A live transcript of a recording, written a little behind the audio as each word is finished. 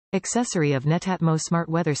Accessory of Netatmo Smart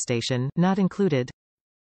Weather Station, not included.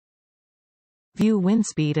 View wind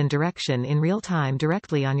speed and direction in real time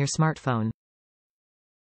directly on your smartphone.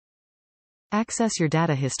 Access your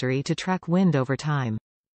data history to track wind over time.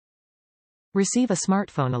 Receive a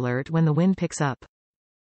smartphone alert when the wind picks up.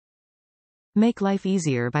 Make life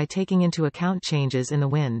easier by taking into account changes in the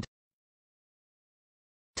wind.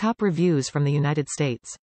 Top reviews from the United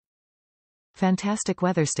States. Fantastic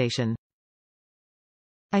weather station.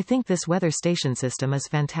 I think this weather station system is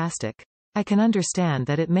fantastic. I can understand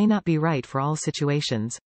that it may not be right for all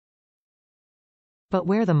situations. But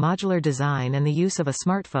where the modular design and the use of a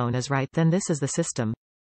smartphone is right, then this is the system.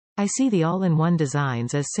 I see the all-in-one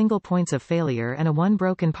designs as single points of failure, and a one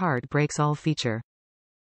broken part breaks all feature.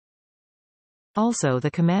 Also,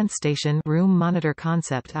 the command station room monitor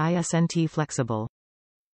concept isn't flexible.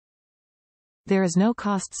 There is no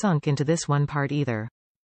cost sunk into this one part either.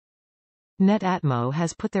 Netatmo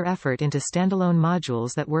has put their effort into standalone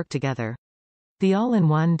modules that work together. The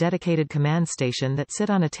all-in-one dedicated command station that sit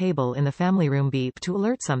on a table in the family room, beep to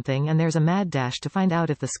alert something, and there's a mad dash to find out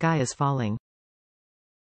if the sky is falling.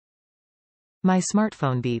 My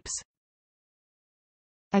smartphone beeps.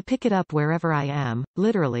 I pick it up wherever I am,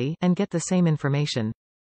 literally, and get the same information.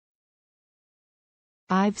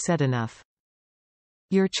 I've said enough.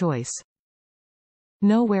 Your choice.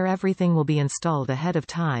 Know where everything will be installed ahead of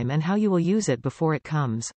time and how you will use it before it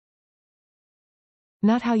comes.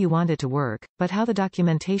 Not how you want it to work, but how the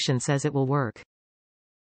documentation says it will work.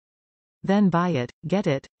 Then buy it, get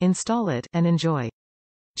it, install it, and enjoy.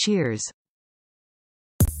 Cheers.